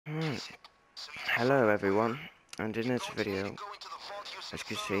Hello everyone, and in this video, as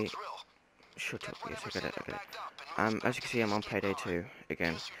you can see, shut up, yes I get it. As you can see, I'm on Payday 2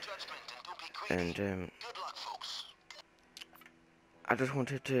 again, and I just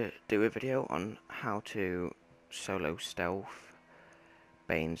wanted to do a video on how to solo stealth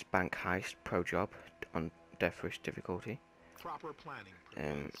Bains bank heist pro job on DEATHWISH difficulty.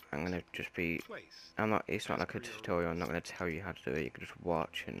 I'm gonna just be, it's not like a tutorial. I'm not gonna tell you how to do it. You can just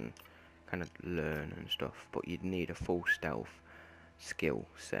watch and kind of learn and stuff, but you'd need a full stealth skill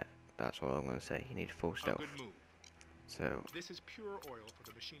set. That's all I'm gonna say. You need full stealth. So this is pure oil for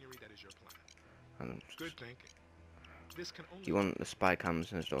the machinery that is your plan. Good thinking. This can only you want the spy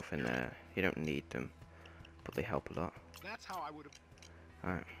cams and stuff in there. You don't need them, but they help a lot. That's how I would have.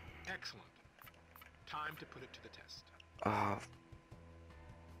 Alright. Excellent. Time to put it to the test. Oh,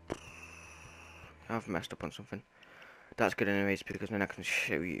 I've messed up on something. That's good anyways, because then I can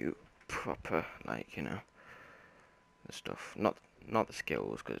show you proper, like, you know, the stuff. Not the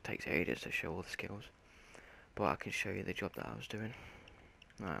skills, because it takes ages to show all the skills. But I can show you the job that I was doing.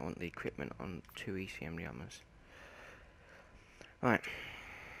 Right, I want the equipment on 2 ECM jammers. Right.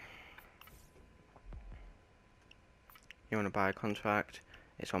 You want to buy a contract,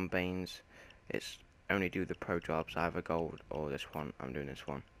 it's on Bains, it's only do the pro jobs, either gold or this one. I'm doing this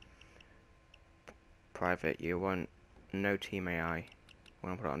one. Private, you want no team AI. I'm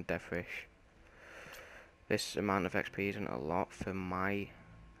going to put it on DEATHWISH. This amount of XP isn't a lot for my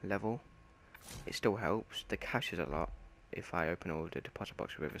level. It still helps. The cash is a lot if I open all the deposit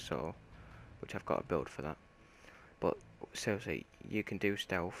boxes with a saw, which I've got a build for that. But seriously, you can do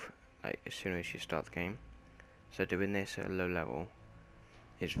stealth like as soon as you start the game. So doing this at a low level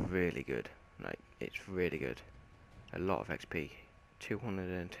is really good. Like, it's really good. A lot of XP. 200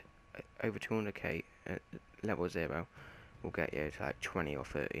 and over 200k at level 0 will get you to like 20 or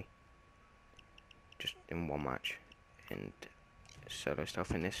 30 just in one match. And solo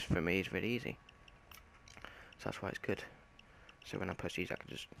stuff in this for me is really easy, so that's why it's good. So when I press these, I can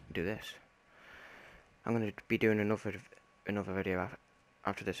just do this. I'm going to be doing another video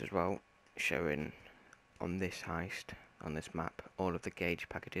after this as well, showing on this heist, on this map, all of the GAGE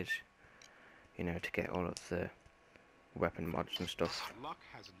packages, you know, to get all of the weapon mods and stuff.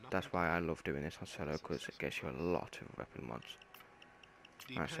 That's why I love doing this on solo, because it gets you a lot of weapon mods.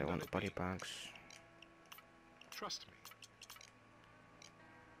 Right, so I want the body bags. Trust me.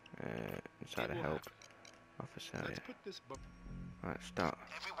 Inside the help officer. Let's put this Right, start.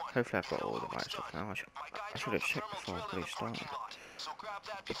 Hopefully I've got all the right stuff now. I should have checked before I really started. So grab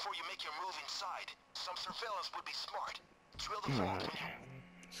that before you make your move inside. Some surveillance would be smart. Drill the vault. Right,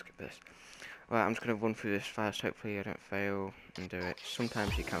 skip this. Right, I'm just going to run through this fast. Hopefully I don't fail and do it.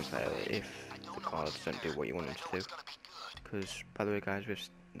 Sometimes you can fail if the cards don't do what you want them to do. Because, by the way guys, with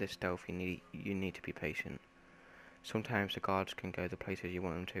this stealth you need to be patient. Sometimes the guards can go the places you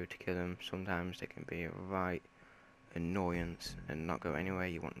want them to kill them. Sometimes they can be a right annoyance and not go anywhere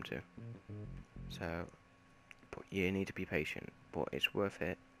you want them to. So, but you need to be patient. But it's worth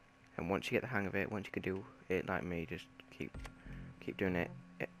it. And once you get the hang of it, once you can do it like me, just keep doing it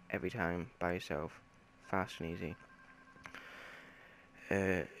every time by yourself, fast and easy.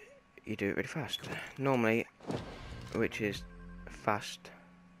 You do it really fast. Normally, which is fast,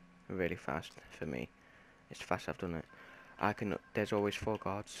 really fast for me. It's fast I've done it. There's always 4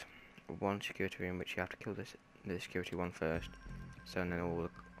 guards, 1 security room, which you have to kill the security one first. So then all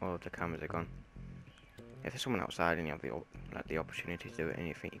of the cameras are gone. If there's someone outside and you have the opportunity to do it and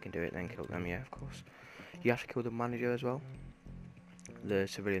you think you can do it, then kill them. Yeah, of course. You have to kill the manager as well. The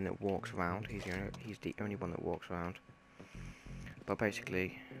civilian that walks around. He's the only one that walks around. But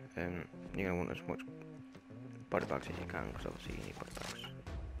basically, you're gonna want as much body bags as you can, because obviously you need body bags.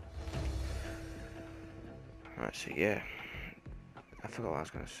 Right, so yeah, I forgot what I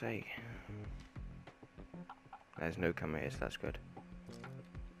was going to say. There's no cameras, that's good.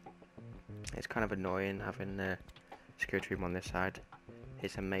 It's kind of annoying having the security room on this side.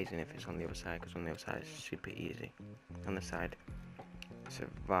 It's amazing if it's on the other side, because on the other side it's super easy. On the side, it's a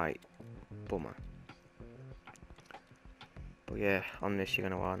right bummer. But yeah, on this you're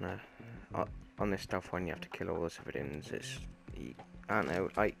going to want to, on this stealth one you have to kill all the civilians. I don't know,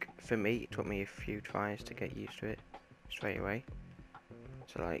 like, for me, it took me a few tries to get used to it straight away.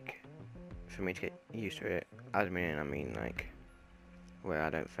 So, like, for me to get used to it, I mean, like, where I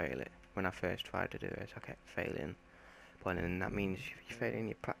don't fail it. When I first tried to do it, I kept failing. But then that means you're failing,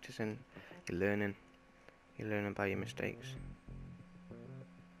 you're practicing, you're learning by your mistakes.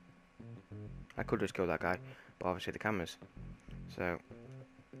 I could just kill that guy, but obviously the cameras. So,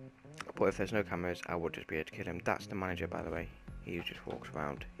 but if there's no cameras, I would just be able to kill him. That's the manager, by the way. He just walks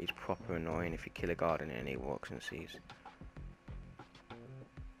around. He's proper annoying if you kill a guard in it and he walks and sees.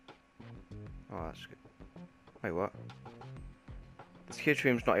 Oh, that's good. Wait, what? The security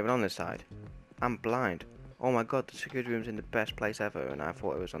room's not even on this side. I'm blind. Oh my god, the security room's in the best place ever, and I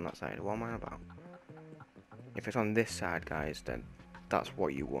thought it was on that side. What am I on about? If it's on this side, guys, then that's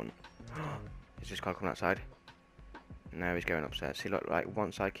what you want. Is this guy coming outside? No, he's going upstairs. See, look, like,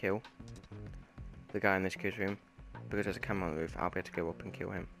 once I kill the guy in the security room, because there's a camera on the roof, I'll be able to go up and kill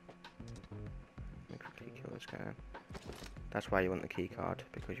him. Let me quickly kill this guy then. That's why you want the key card,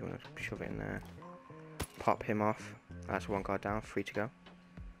 because you want to shove it in there. Pop him off. That's one guard down, 3 to go.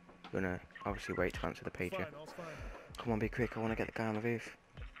 You're gonna obviously wait to answer the pager. Come on, be quick, I want to get the guy on the roof.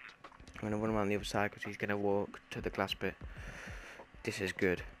 I'm gonna run around the other side because he's gonna walk to the glass bit. This is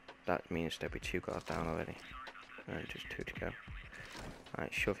good. That means there'll be 2 guards down already. And just 2 to go.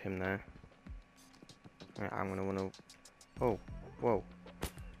 Alright, shove him there. Right, I'm gonna wanna... Oh, whoa.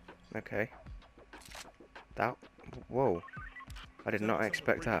 Okay. That... Whoa. I did not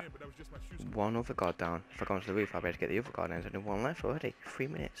expect that. 1 other guard down. If I go onto the roof, I'll be able to get the other guard down. There's only 1 left already. 3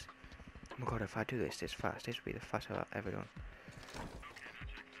 minutes. Oh my god, if I do this fast, this will be the fastest I've ever done.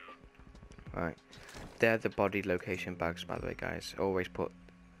 Right. They're the body location bags, by the way, guys. Always put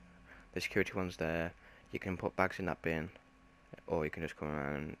the security ones there. You can put bags in that bin, or you can just come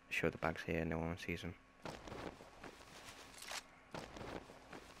around and show the bags here, no one sees them.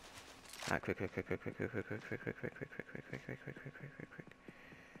 Alright, quick.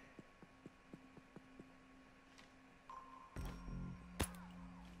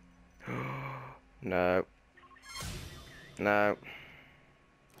 No. No.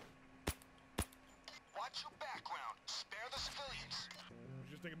 Watch your background. Spare the civilians.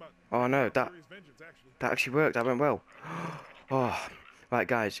 Oh no, that actually worked. That went well. Oh, right,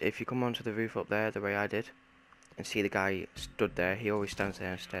 guys. If you come onto the roof up there, the way I did, and see the guy stood there, he always stands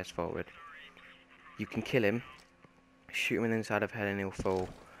there and stares forward. You can kill him, shoot him in the inside of head, and he'll fall.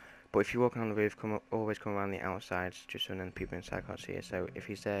 But if you're walking on the roof, always come around the outside, just so then people inside can't see it. So if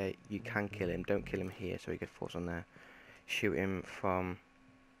he's there, you can kill him. Don't kill him here, so he gets forced on there. Shoot him from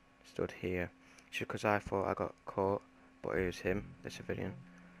stood here. Just because I thought I got caught, but it was him, the civilian.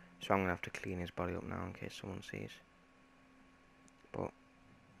 So I'm going to have to clean his body up now in case someone sees. But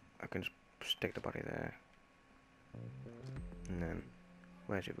I can just stick the body there. And then,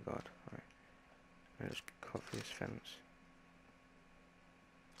 where's the other guard? Right. I'll just cover this fence.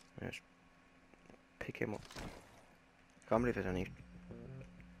 And just pick him up. Can't believe there's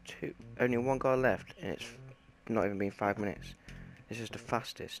only 1 guard left, and it's not even been 5 minutes. This is the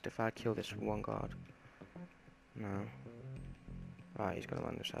fastest. If I kill this 1 guard. No. Right, he's gonna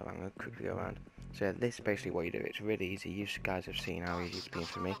run this side. I'm gonna quickly go around. So yeah, this is basically what you do. It's really easy. You guys have seen how easy it's been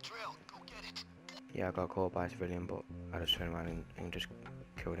for me. Yeah, I got caught by a civilian, but I just turned around and just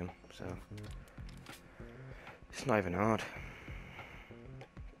killed him. So it's not even hard.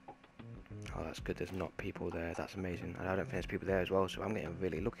 Oh, that's good. There's not people there. That's amazing. And I don't think there's people there as well. So I'm getting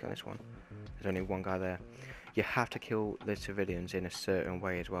really lucky on this one. There's only 1 guy there. You have to kill the civilians in a certain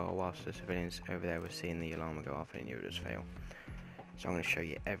way as well, whilst the civilians over there were seeing the alarm go off and you would just fail. So I'm going to show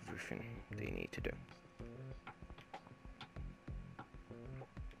you everything that you need to do.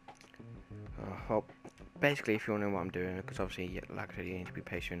 Well, basically, if you want to know what I'm doing, because obviously, like I said, you need to be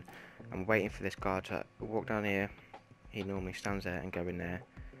patient. I'm waiting for this guard to walk down here. He normally stands there and go in there.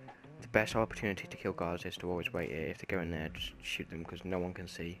 The best opportunity to kill guards is to always wait here. If they go in there, just shoot them, because no one can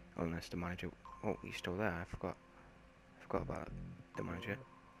see unless the manager... Oh, he's still there. I forgot about the manager.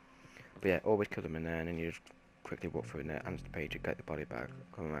 But yeah, always kill them in there, and then you just quickly walk through in there, answer the page, get the body back,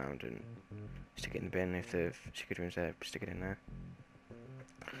 come around and stick it in the bin. If the security room's there, stick it in there.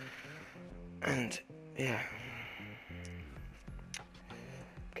 And yeah,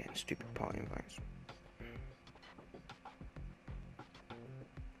 getting stupid party invites.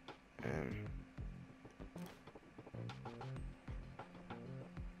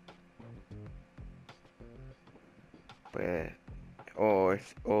 But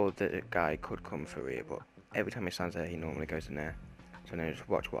or the guy could come through here, but every time he stands there, he normally goes in there. So now just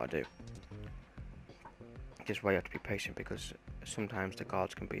watch what I do. Just why you have to be patient, because sometimes the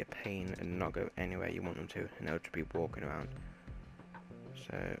guards can be a pain and not go anywhere you want them to, and they'll just be walking around.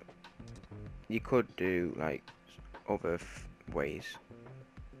 So you could do like other ways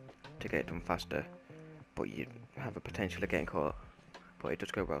to get it done faster, but you have a potential of getting caught. But it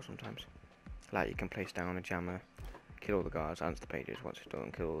does go well sometimes. Like you can place down a jammer, kill all the guards, answer the pages. Once it's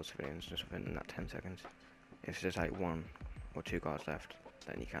done, kill all the civilians just within that 10 seconds. If there's like 1 or 2 guards left,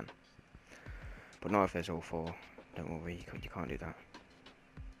 then you can. But not if there's all 4. Don't worry, you can't do that.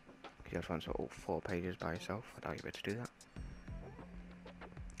 You have to answer all 4 pages by yourself. I doubt you'll be able to do that.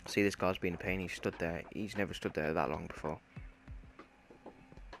 See, this guy's being a pain. He stood there. He's never stood there that long before.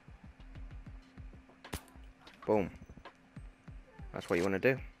 Boom. That's what you want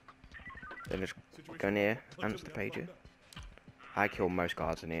to do. Then just go in here, answer the pager. I kill most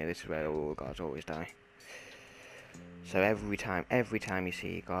guards in here. This is where all the guards always die. So every time you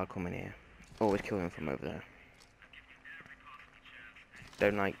see a guard coming here, always kill them from over there.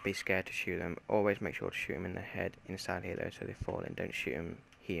 Don't like be scared to shoot them. Always make sure to shoot them in the head inside here though, so they fall in. Don't shoot them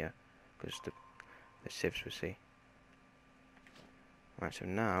here, because the civs will see. Right, so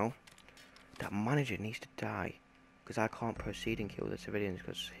now that manager needs to die, because I can't proceed and kill the civilians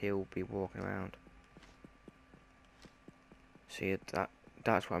because he'll be walking around. See,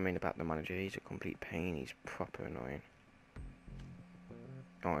 that's what I mean about the manager. He's a complete pain. He's proper annoying.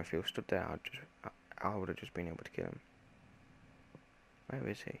 Oh, if he was stood there, I would have just been able to kill him. Where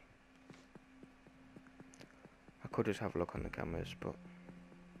is he? I could just have a look on the cameras, but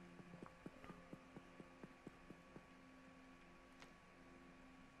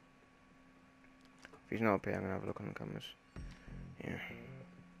if he's not up here, I'm gonna have a look on the cameras. Yeah.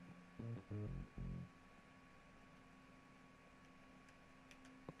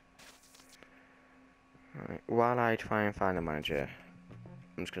 Alright, while I try and find the manager,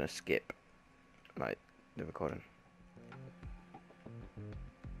 I'm just gonna skip, like, the recording.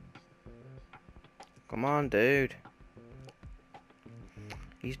 Come on, dude.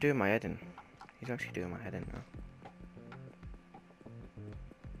 He's doing my head in. He's actually doing my head in now.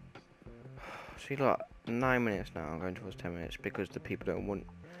 See, look, 9 minutes now. I'm going towards 10 minutes because the people don't want,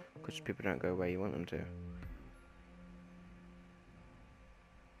 because people don't go where you want them to.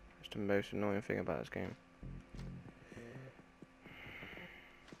 That's the most annoying thing about this game.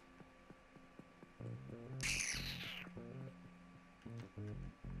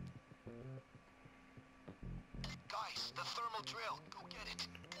 Guys, the thermal drill. Go get it.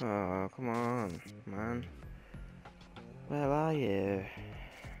 Oh, come on, man. Where are you?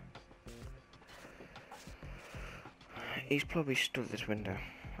 He's probably stood at this window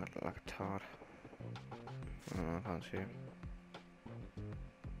like a tard. Oh, I can't see him.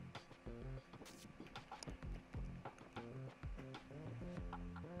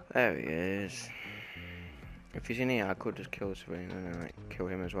 There he is. If he's in here, I could just kill the civilian and then like, kill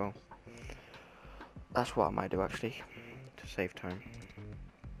him as well. That's what I might do actually, to save time.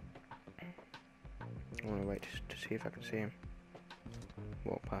 I want to wait to see if I can see him.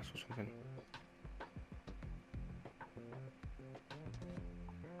 Walk past or something.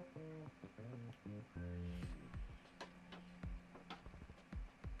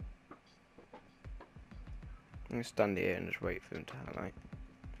 I'm going to stand here and just wait for them to highlight.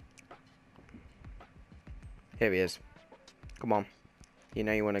 Here he is. Come on. You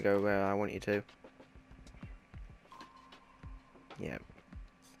know you want to go where I want you to. Yep.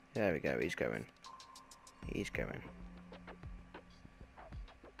 There we go, he's going. He's going.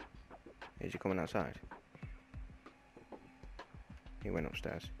 Is he coming outside? He went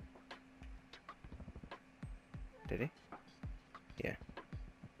upstairs. Did he? Yeah.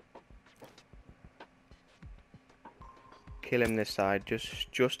 Kill him this side,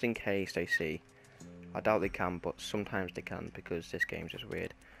 just in case they see. I doubt they can, but sometimes they can because this game's just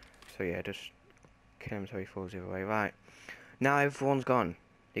weird. So yeah, just kill him so he falls the other way. Right. Now everyone's gone.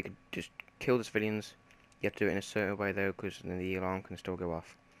 You could just kill the civilians. You have to do it in a certain way though, because then the alarm can still go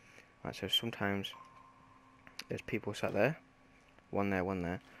off. Right, so sometimes there's people sat there. One there, one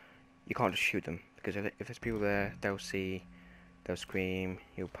there. You can't just shoot them, because if there's people there, they'll see, they'll scream,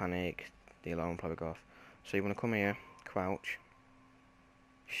 you'll panic, the alarm will probably go off. So you want to come here, crouch,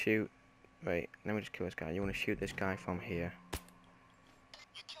 shoot. Wait, let me just kill this guy. You want to shoot this guy from here.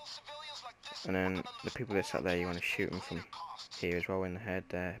 And then the people that sat there, you want to shoot them from here as well, in the head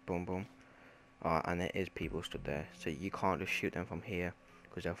there, boom boom. And there is people stood there, so you can't just shoot them from here,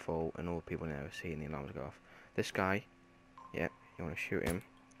 because they'll fall and all the people never see and the alarms go off. This guy, yep, you want to shoot him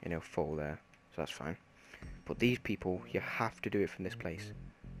and he'll fall there, so that's fine. But these people, you have to do it from this place.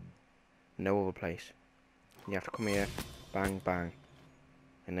 No other place. You have to come here, bang bang,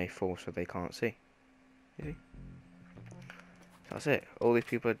 and they fall so they can't see. You see? So that's it. All these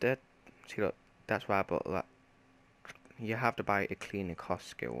people are dead. See, look, that's why I bought that. You have to buy a cleaning cost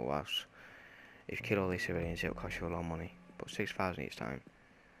skill, or else if you kill all these civilians, it'll cost you a lot of money. But 6,000 each time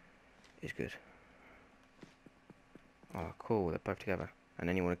is good. Oh, cool, they're both together. And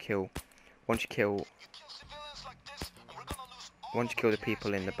then you want to kill. Once you kill the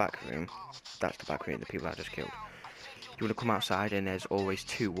people in the back room, that's the back room, the people I just killed. You want to come outside, and there's always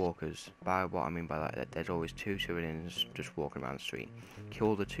two walkers. By what I mean by that, there's always two civilians just walking around the street.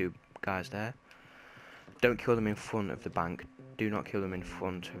 Kill the two guys there. don't kill them in front of the bank. Do not kill them in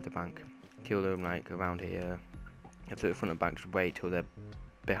front of the bank. Kill them like around here. If they're in front of the bank, just wait till they're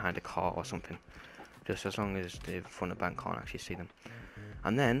behind a car or something. Just as long as the front of the bank can't actually see them.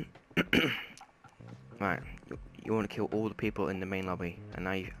 And then, right, you want to kill all the people in the main lobby.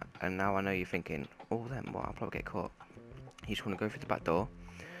 And now I know you're thinking, all of them, well, I'll probably get caught. You just want to go through the back door.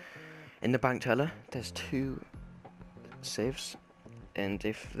 In the bank teller, there's 2 sieves, and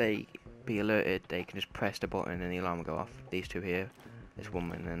if they be alerted, they can just press the button and the alarm will go off. These 2 here, this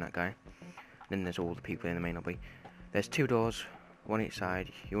woman and that guy. Then there's all the people in the main lobby. There's 2 doors, 1 each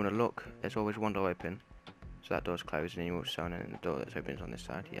side. You want to look, there's always 1 door open, so that door's closed, and you want to sign in the door that's open is on this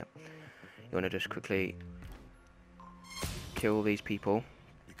side. Yeah. You want to just quickly kill these people.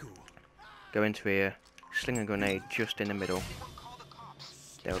 Go into here, sling a grenade just in the middle.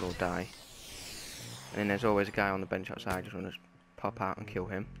 They'll all die. And then there's always a guy on the bench outside. Just want to pop out and kill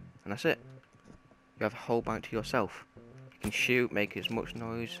him, and that's it. You have the whole bank to yourself. You can shoot, make as much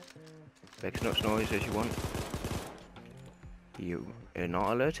noise as you want. You are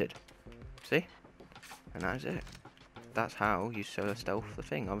not alerted. See? And that is it. That's how you solo stealth the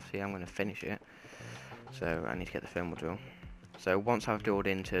thing. Obviously, I'm going to finish it, so I need to get the thermal drill. So once I've drilled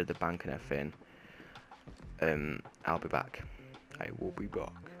into the bank and everything, I'll be back. I will be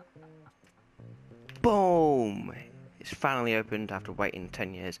back. Boom! It's finally opened after waiting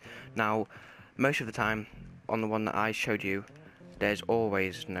 10 years. Now, most of the time, on the one that I showed you, there's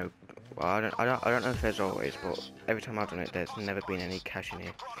always no. Well, I don't know if there's always, but every time I've done it, there's never been any cash in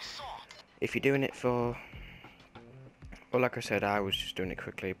here. If you're doing it for, well, like I said, I was just doing it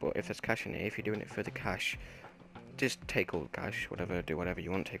quickly. But if there's cash in here, if you're doing it for the cash, just take all the cash. Whatever, do whatever you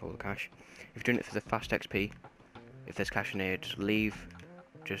want. Take all the cash. If you're doing it for the fast XP, if there's cash in here, just leave.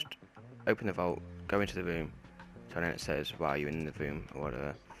 Just open the vault, go into the room. So then it says, "Why are you in the room?" or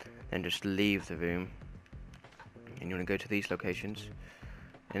whatever. Then just leave the room, and you want to go to these locations.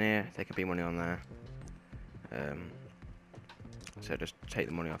 In here, there could be money on there. So just take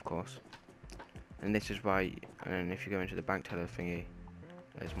the money, of course. And this is why. And then if you go into the bank teller thingy,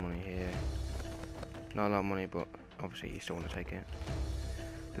 there's money here. Not a lot of money, but obviously you still want to take it.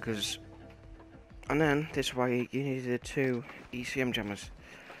 Because. And then this is why you need the 2 ECM jammers.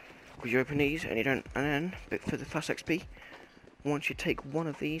 Because you open these and you don't. And then, but for the fast XP, once you take one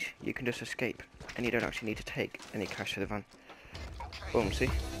of these, you can just escape, and you don't actually need to take any cash to the van. Boom, see?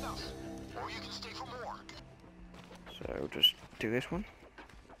 So just do this one.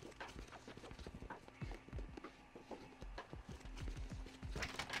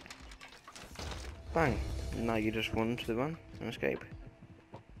 Bang. Now you just run to the van and escape.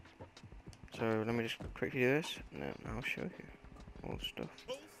 So let me just quickly do this, and then I'll show you all the stuff.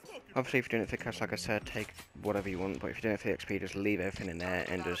 Obviously, if you're doing it for cash, like I said, take whatever you want. But if you're doing it for the XP, just leave everything in there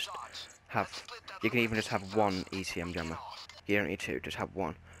and just have. You can even just have 1 ECM jammer. You don't need 2, just have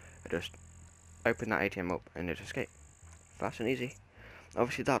 1. Just open that ATM up and just escape. Fast and easy.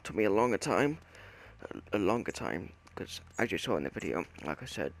 Obviously, that took me a longer time, because as you saw in the video, like I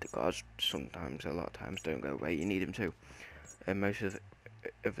said, the guards sometimes, a lot of times, don't go where you need them to, and most of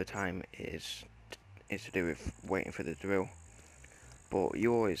the time is to do with waiting for the drill. But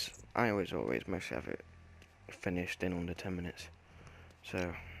I always mostly have it finished in under 10 minutes.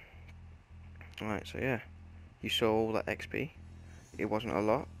 So, right, so yeah, you saw all that XP. It wasn't a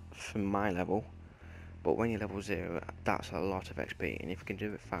lot for my level, but when you're level 0, that's a lot of XP. And if you can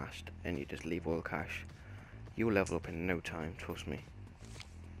do it fast and you just leave all the cash, you'll level up in no time, trust me.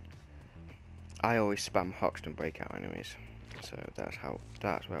 I always spam Hoxton Breakout anyways, so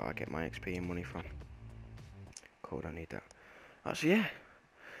that's where I get my XP and money from. Cool, I need that. So yeah,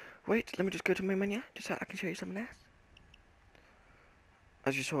 wait, let me just go to my menu, just so I can show you something else.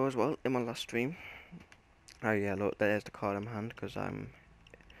 As you saw as well in my last stream, oh yeah, look, there's the card in my hand, because I'm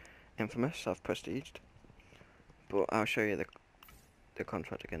infamous, I've prestiged. But I'll show you the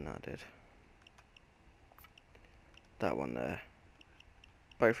contract again that I did. That one there.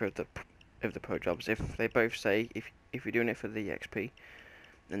 Both of the pro jobs, if they both say, if you're doing it for the XP,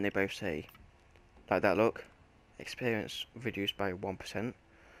 then they both say, like that, look, experience reduced by 1%.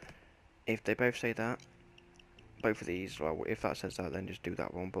 If they both say that, both of these, well, if that says that, then just do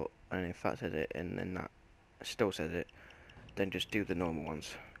that one. But and if that says it and then that still says it, then just do the normal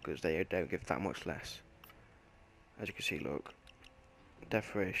ones, because they don't give that much less. As you can see, look,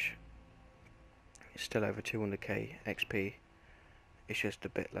 DEATHWISH is still over 200k XP. It's just a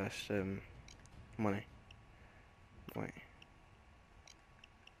bit less money. Wait.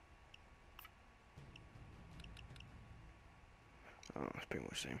 Oh, it's pretty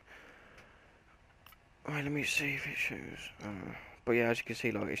much the same. Alright, let me see if it shows. But yeah, as you can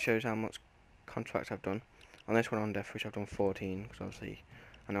see, like, it shows how much contracts I've done. On this one on DEATHWISH I've done 14, because obviously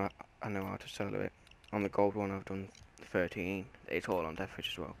I know how to sell it. On the gold one I've done 13. It's all on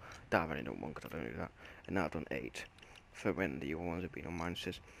DEATHWISH as well. That I've only done one because I don't do that. And now I've done 8 for when the other ones have been on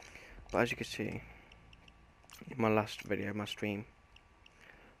minuses. But as you can see, in my last video, my stream,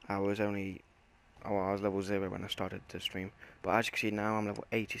 I was level 0 when I started the stream. But as you can see now, I'm level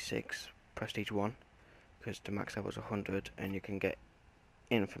 86, prestige 1, because the max level is 100, and you can get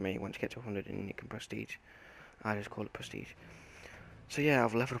in for me once you get to 100, and you can prestige. I just call it prestige. So yeah,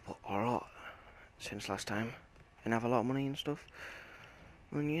 I've leveled up a lot since last time, and have a lot of money and stuff.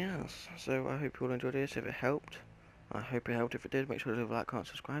 And yes, so I hope you all enjoyed this. If it helped, I hope it helped. If it did, make sure to leave a like, comment,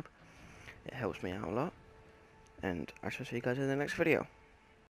 subscribe. It helps me out a lot. And I shall see you guys in the next video.